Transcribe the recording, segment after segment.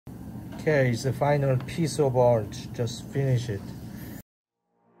Okay, it's the final piece of art. Just finish it.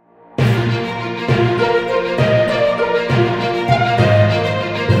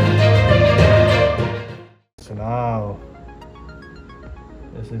 So now,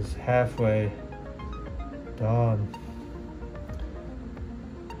 this is halfway done.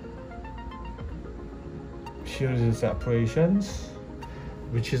 Here is the separations,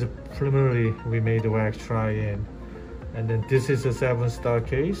 which is a preliminary we made the wax try in. And then this is a 7-star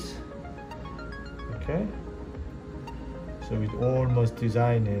case. Okay, so we almost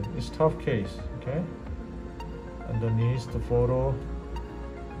designed it. It's tough case. Okay, underneath the photo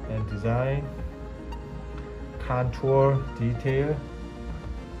and design, contour, detail.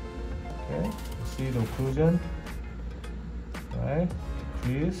 Okay, you see the occlusion, right?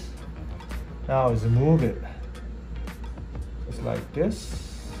 Crease. Now is move it. Just like this,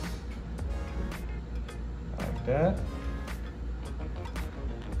 like that.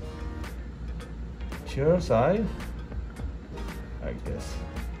 Here side, like this.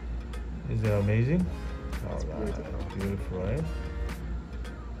 Is it amazing? Oh, that's beautiful, right?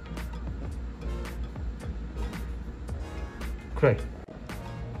 Great.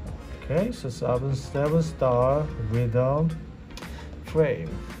 Okay, so 7-star rhythm frame.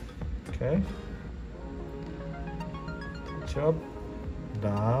 Okay. Touch up,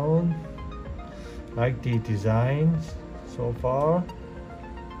 down. Like the design so far.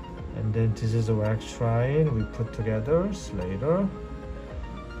 And then this is a wax shrine we put together later.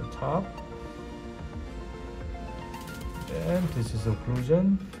 The top. And this is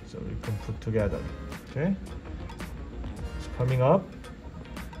occlusion, so we can put together. Okay. It's coming up.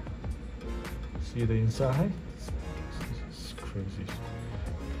 See the inside? It's crazy.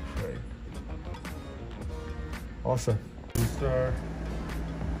 Great. Awesome. Star.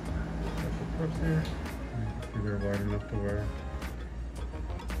 That's the here. They're wide enough to wear.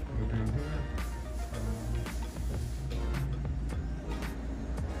 Go down here.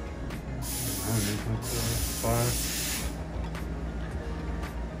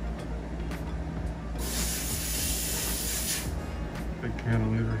 Big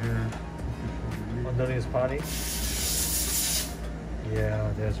cantilever here. Underneath body.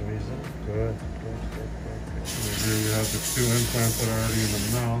 Yeah, there's a reason. Good. So here we have the 2 implants that are already in the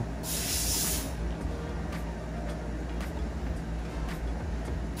mouth.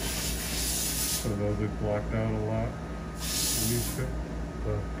 So those are blocked out a lot.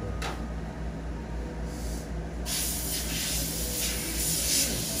 Good.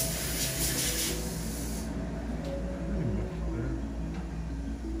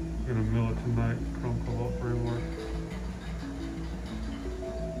 We're gonna mill it tonight, chrome cobalt framework.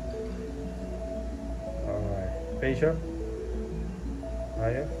 Alright. Facial.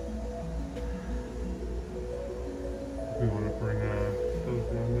 Higher. We want to bring those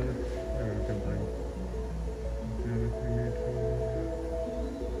down there. Yeah, we can bring anything you need to.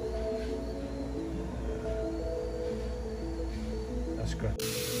 That's good.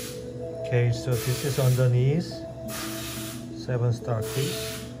 Okay, so this is underneath 7-star case.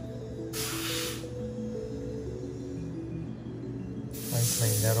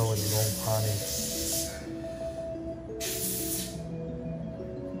 Nice narrow and long pony.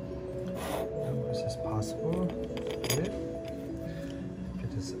 Is this possible? Fit.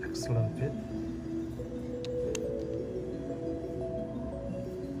 It is excellent fit.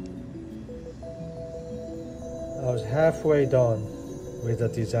 I was halfway done with the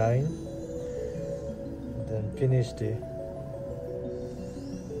design, and then finished the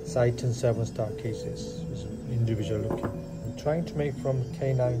Titan 7-star cases with individual looking. I'm trying to make from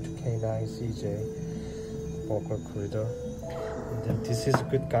K9 to K9 CJ vocal corridor, and then this is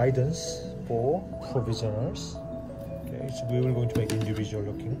good guidance for provisionals. Okay, so we will going to make individual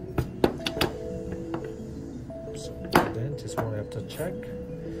looking. So then this one I have to check.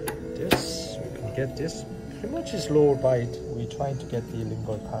 This we can get this. Pretty much is lower bite. We're trying to get the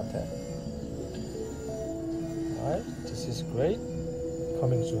lingual content. Alright, this is great.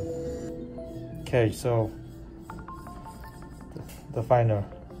 Coming soon. Okay, so the final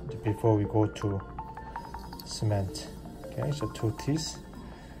before we go to cement. Okay, so 2 teeth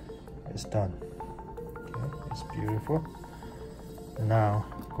is done. Okay, it's beautiful. Now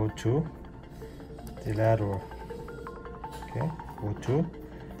go to the lateral. Okay, go to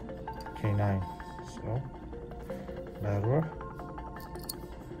K9. So lateral,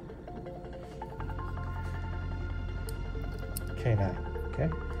 K9, okay,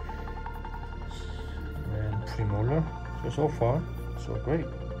 and premolar. So far, so great.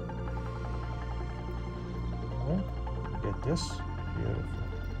 Right. Get this, beautiful.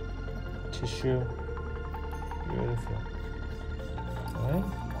 Tissue, beautiful. Right,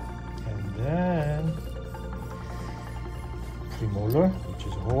 and premolar, which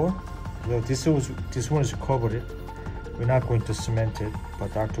is a hole. This one is covered. We're not going to cement it,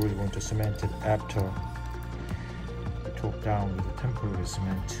 but doctor is going to cement it after we took down with the temporary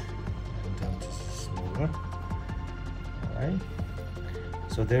cement. And then this is smaller. Alright.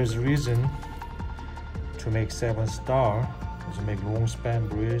 So there's a reason to make 7-star, is to make long span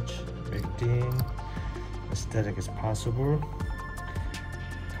bridge, make thin, aesthetic as possible.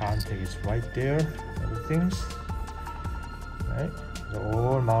 Contact is right there, other things. Right? They're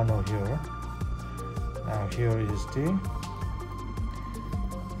all mono here. Now here is the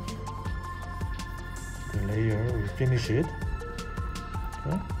layer, we finish it.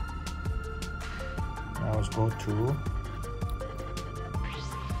 Okay. Now let's go to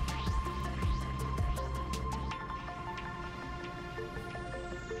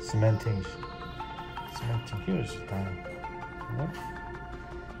cementing. Cementing here is done. Okay.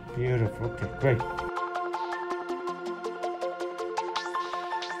 Beautiful. Okay, great.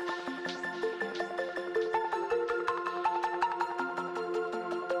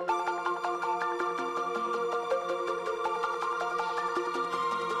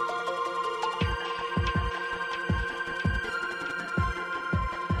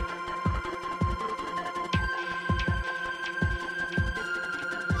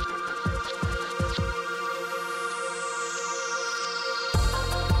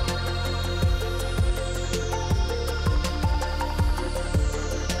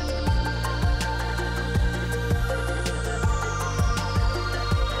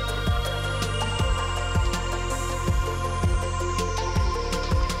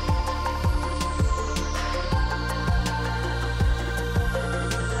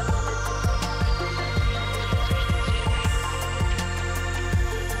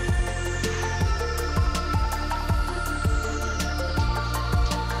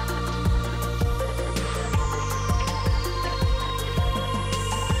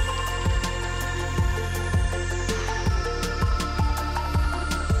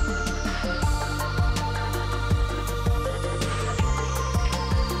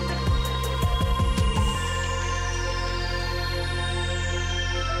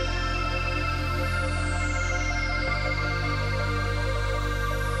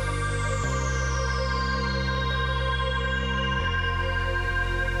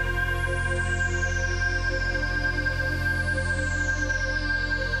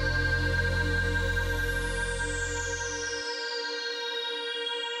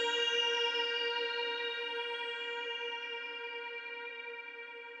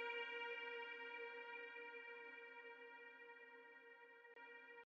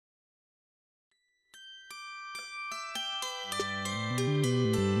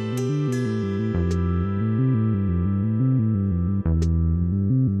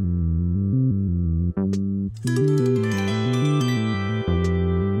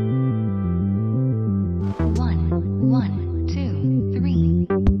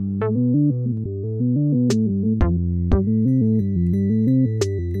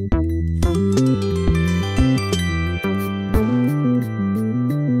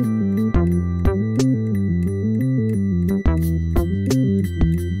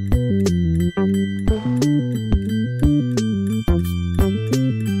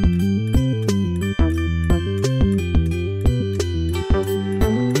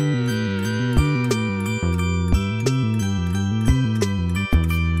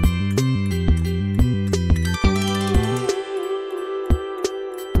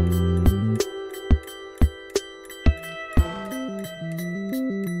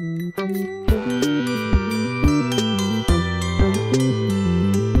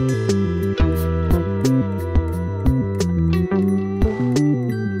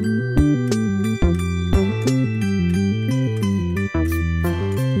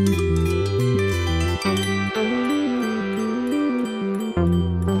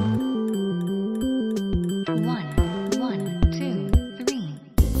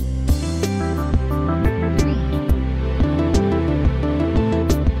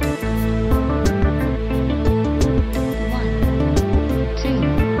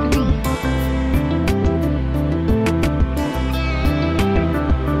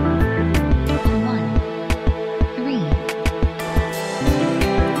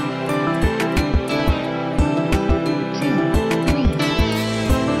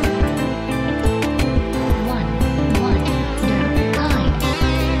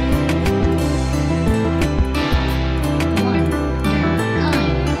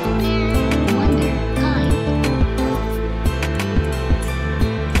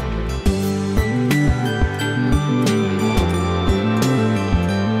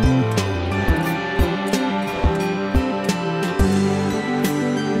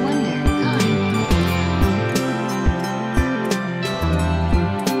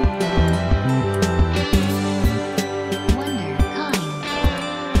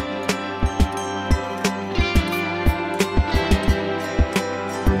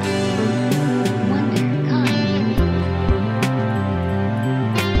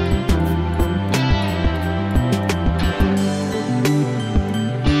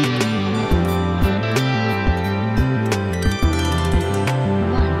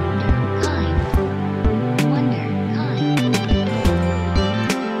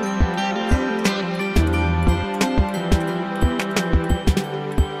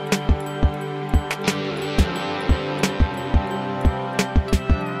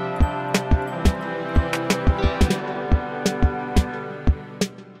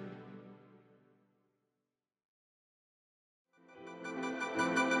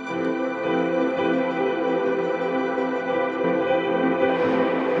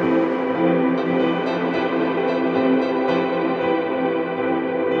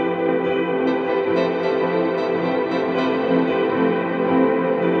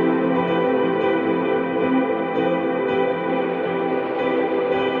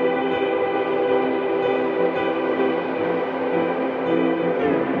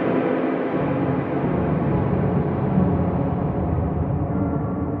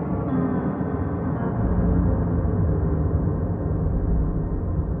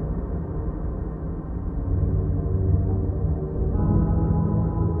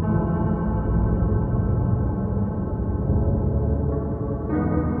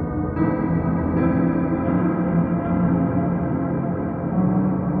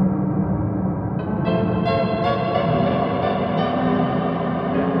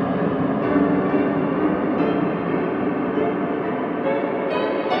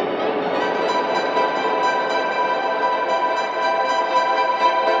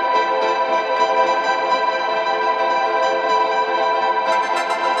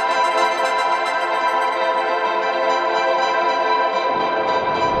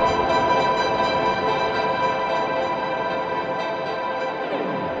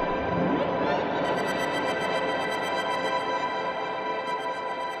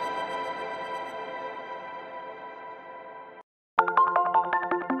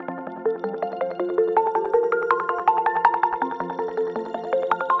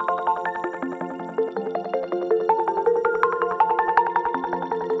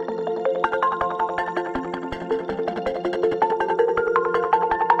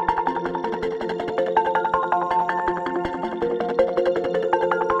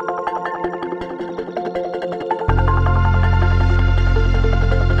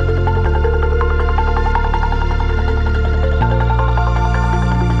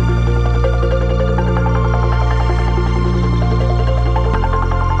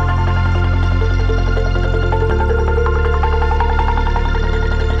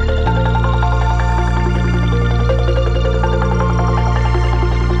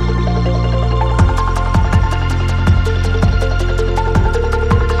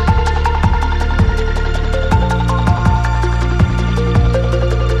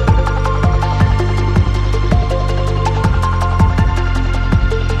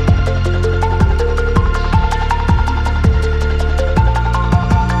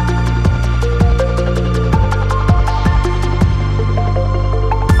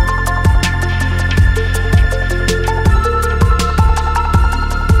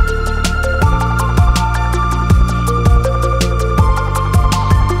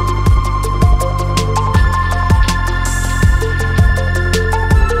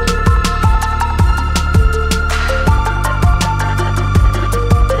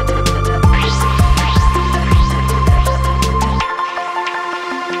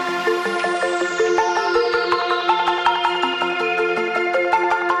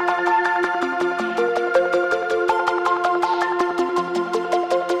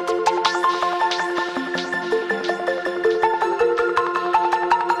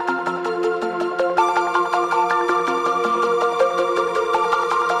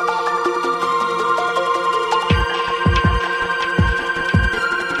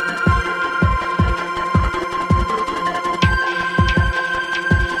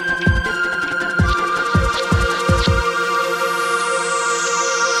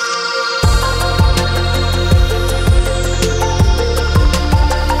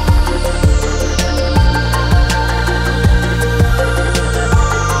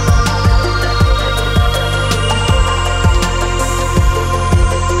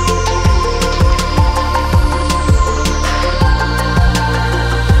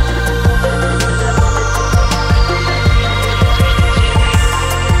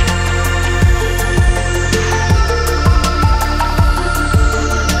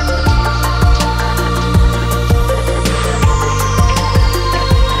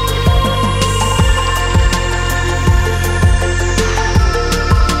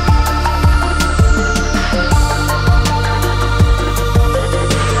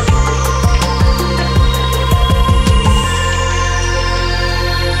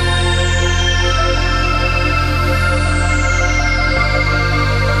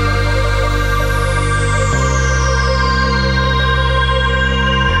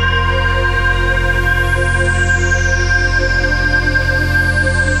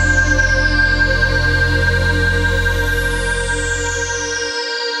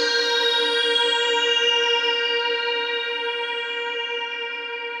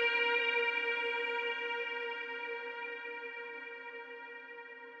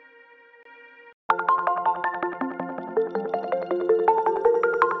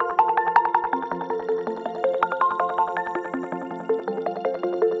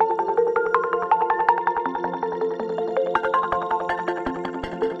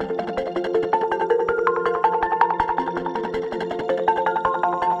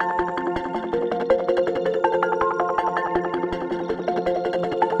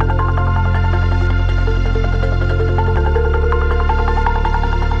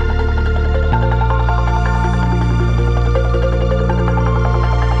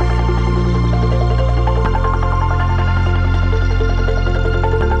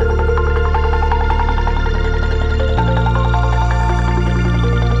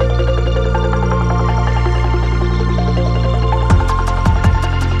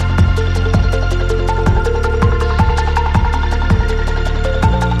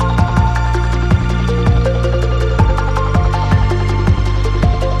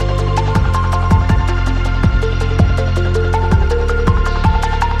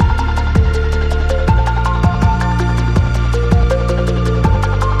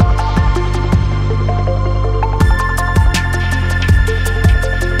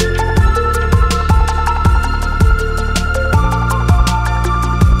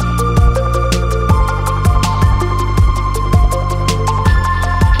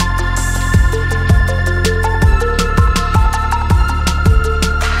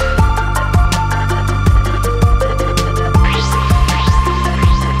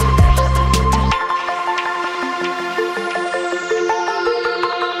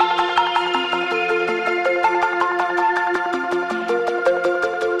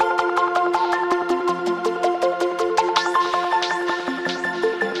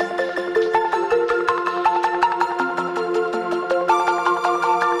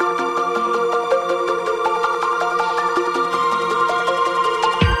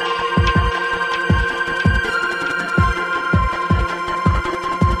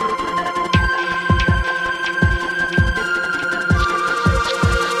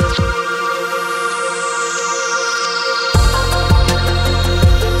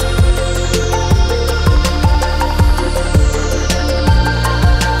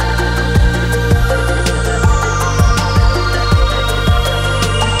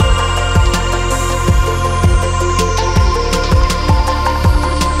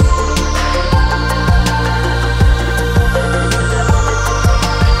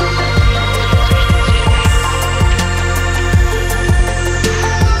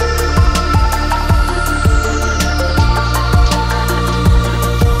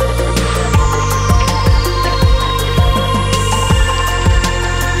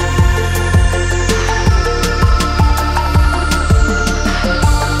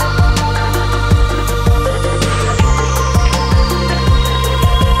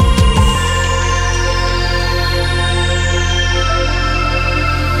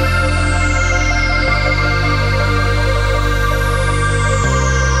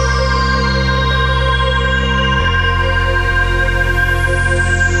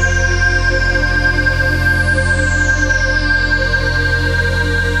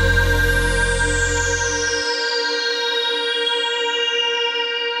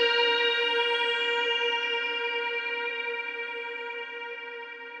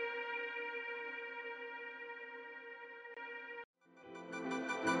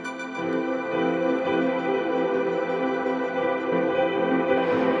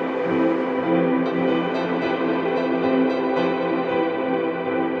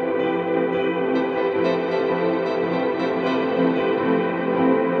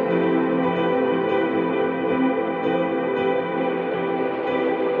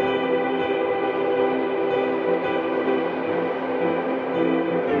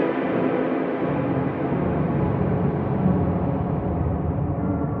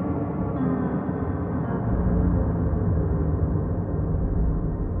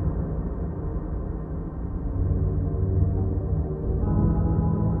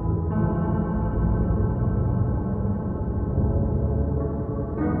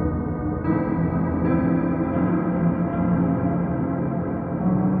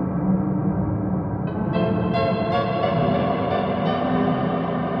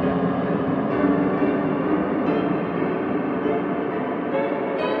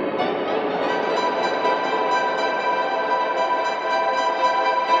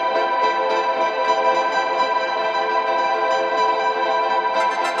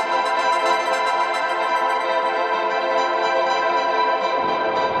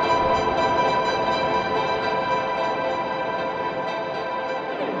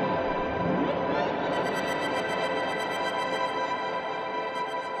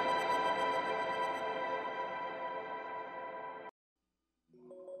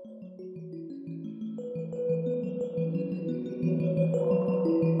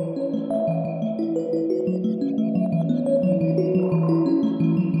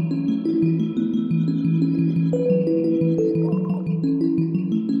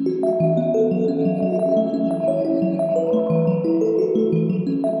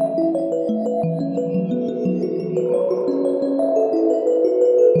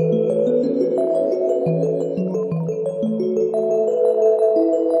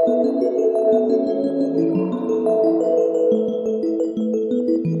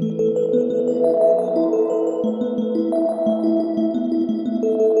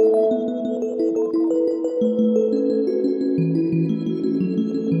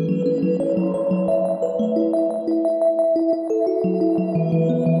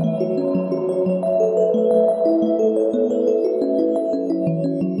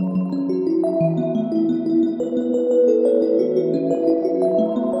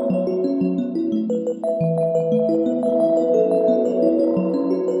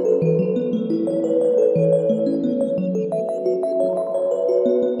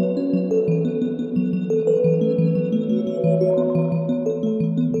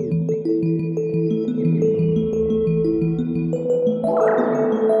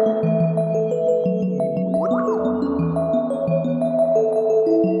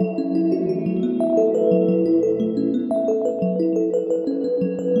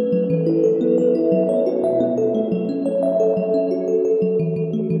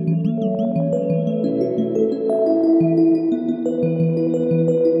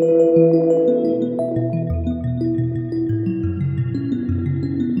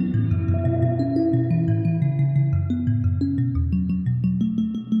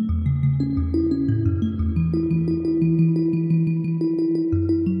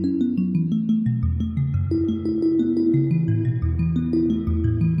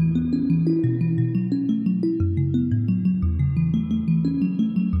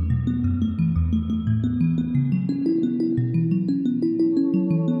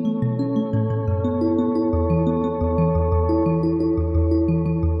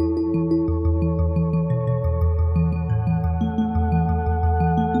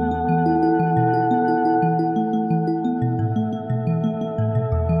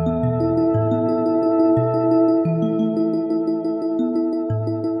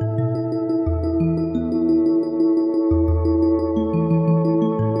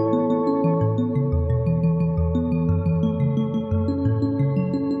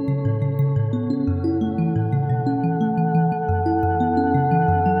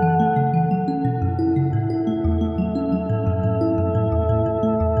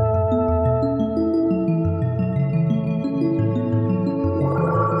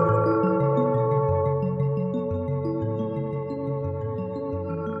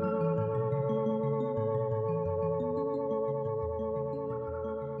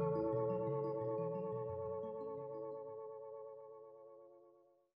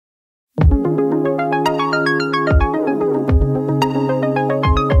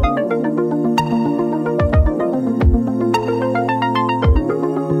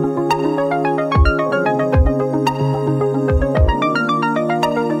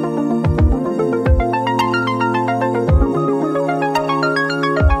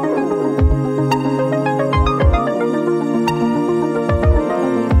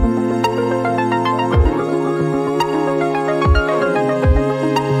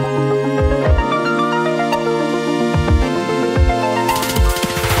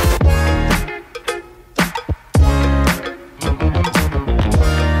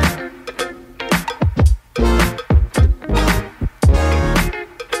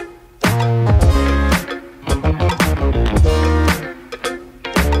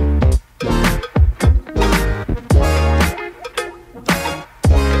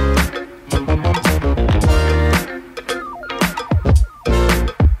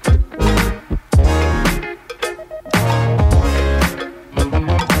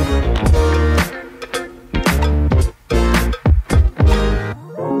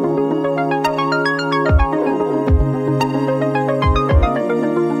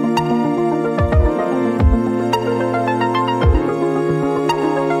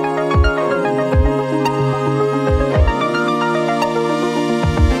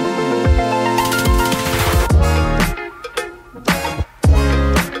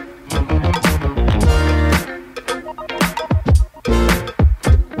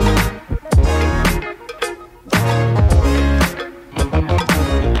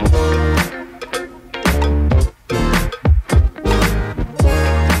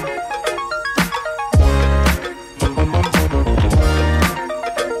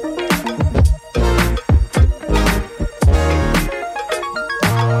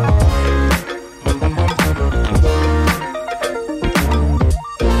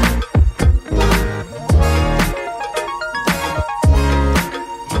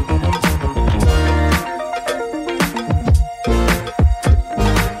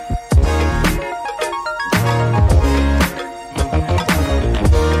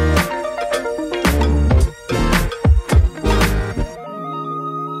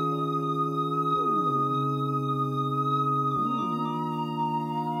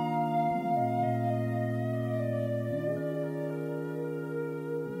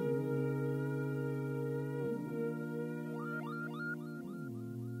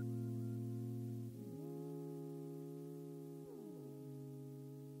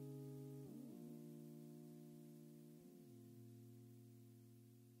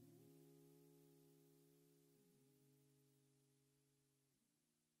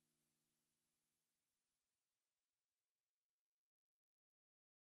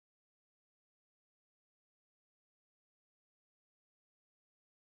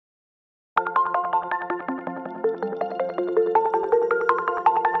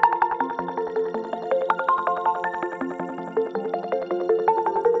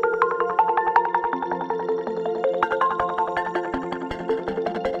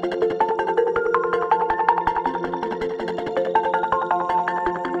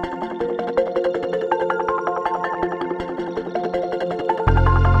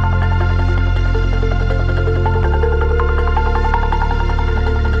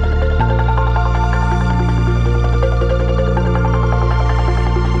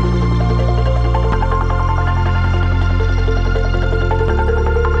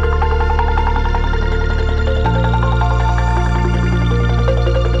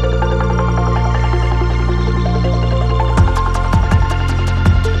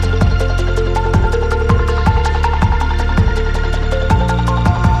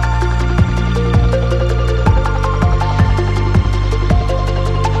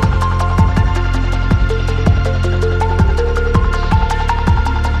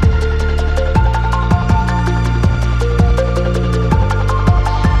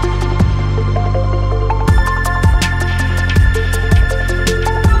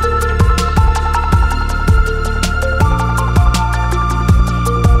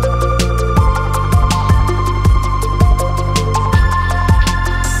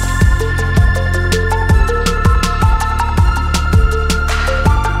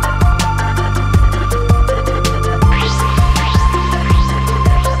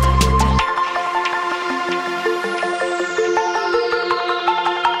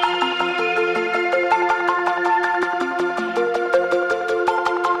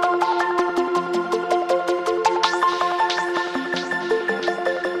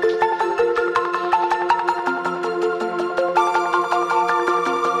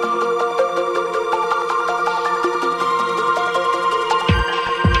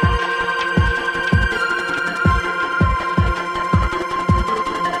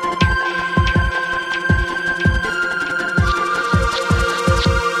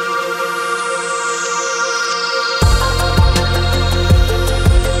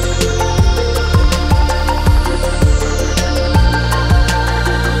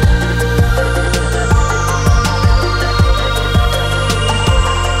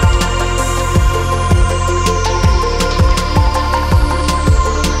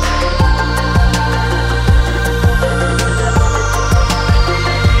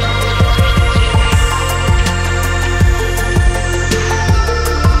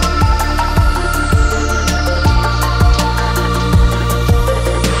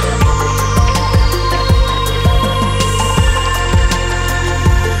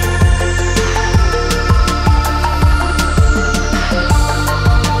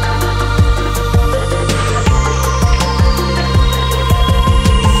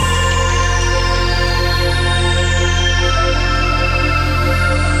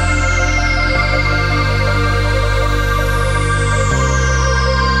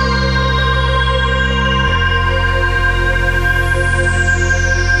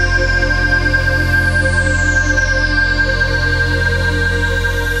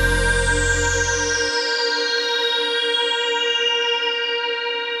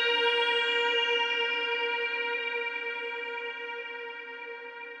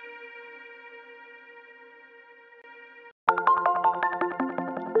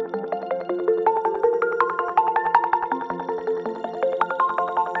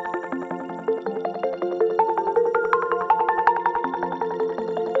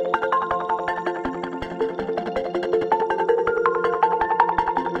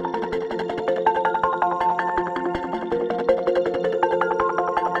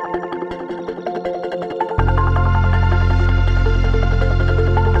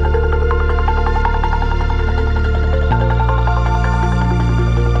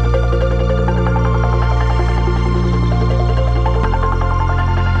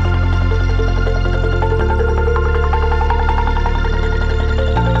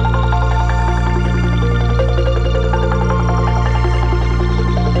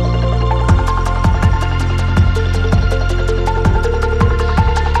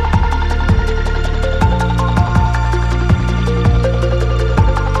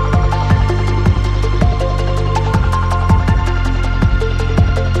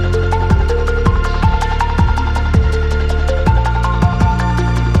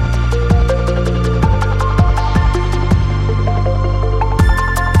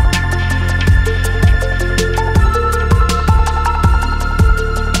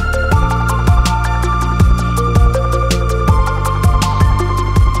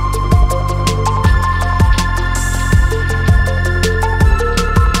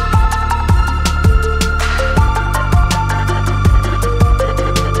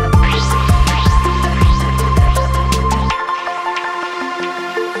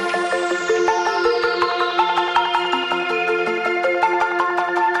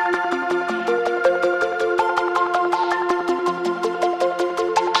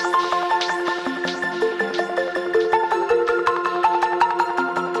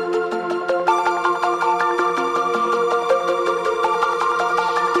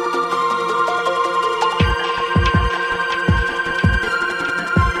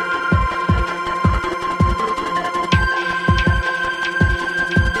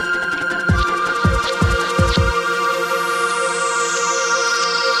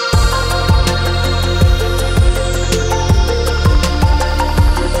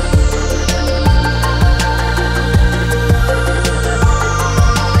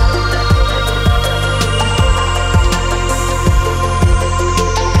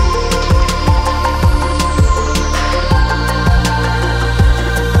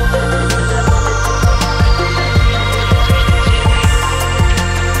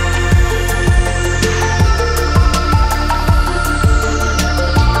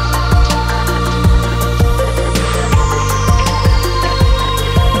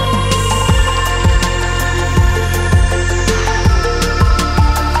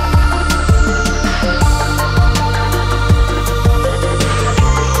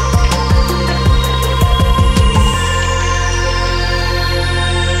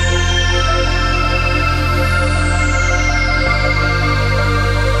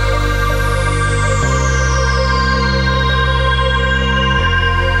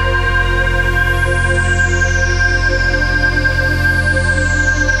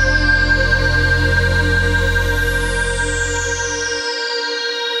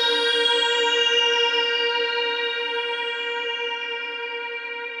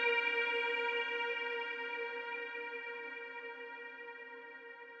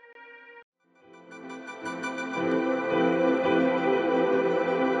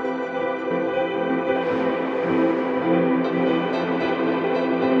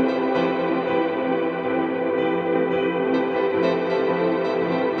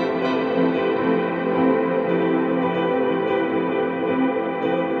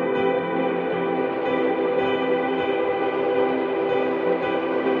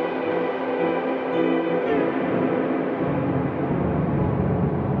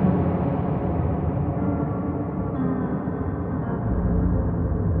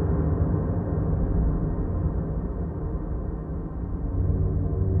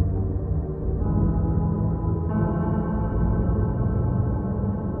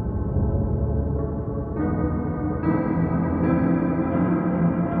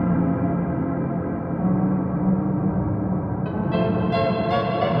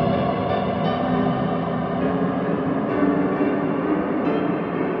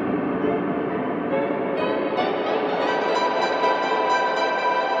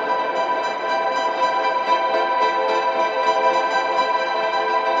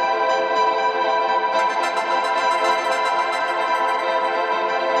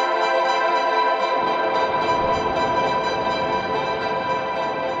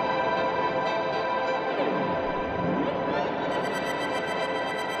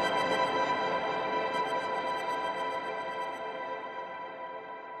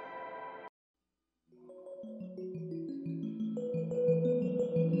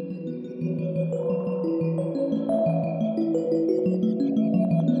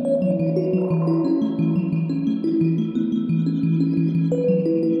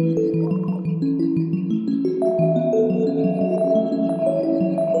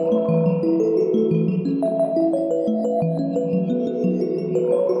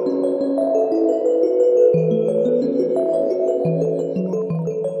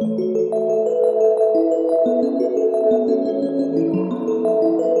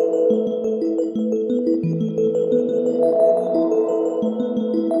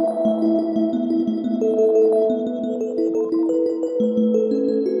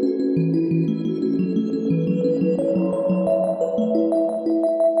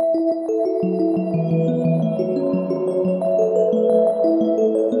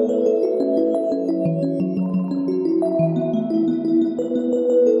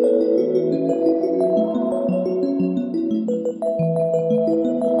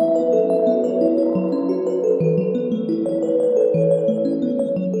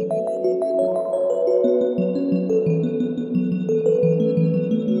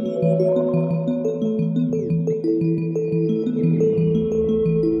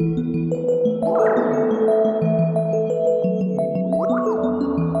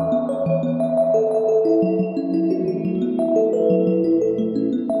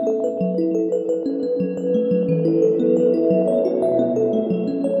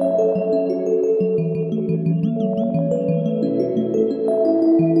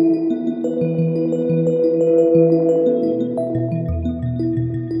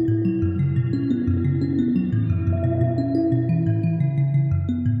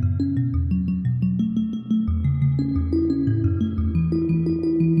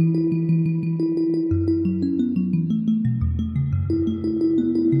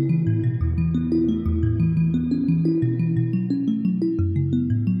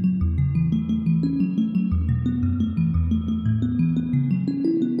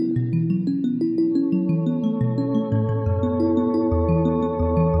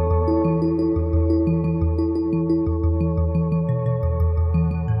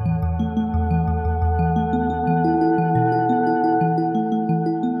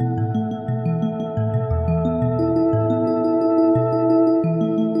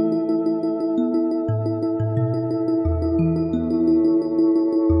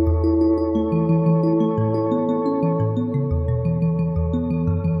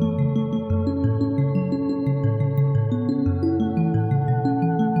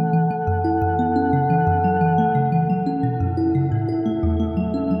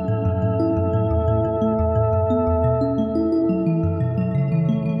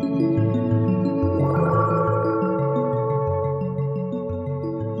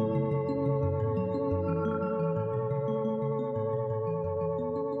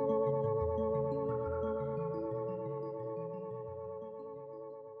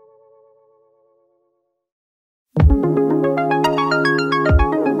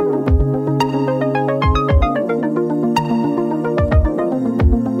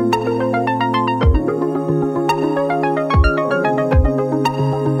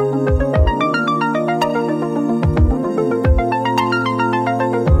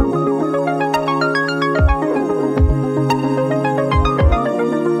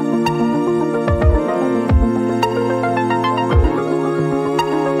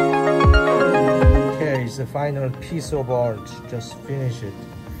 a final piece of art. Just finish it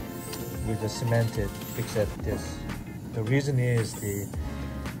with the cemented, except this. The reason is the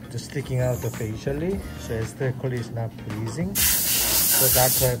sticking out the facially, so aesthetically it's not pleasing. So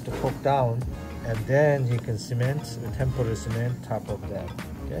doctor have to poke down, and then he can cement, temporary cement top of that.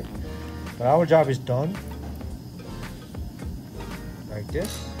 Okay, but our job is done. Like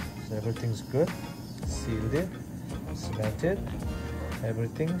this, so everything's good. Sealed it, cemented.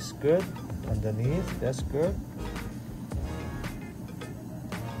 Everything's good underneath. That's good.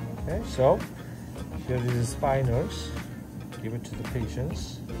 Okay, so here is the spinals. Give it to the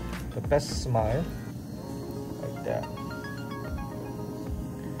patients. The best smile, like that.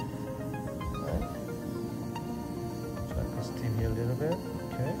 Right. So I can steam here a little bit.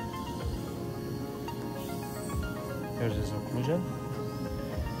 Okay. Here's his occlusion.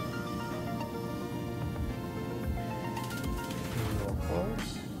 Of course.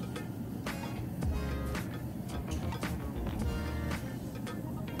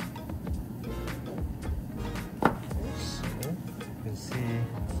 See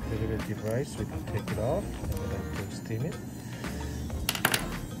a little bit deep rice, we can take it off and then I can steam it.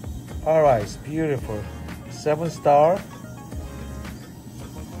 Alright, it's beautiful. 7-star.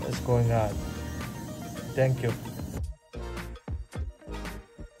 What's going on? Thank you.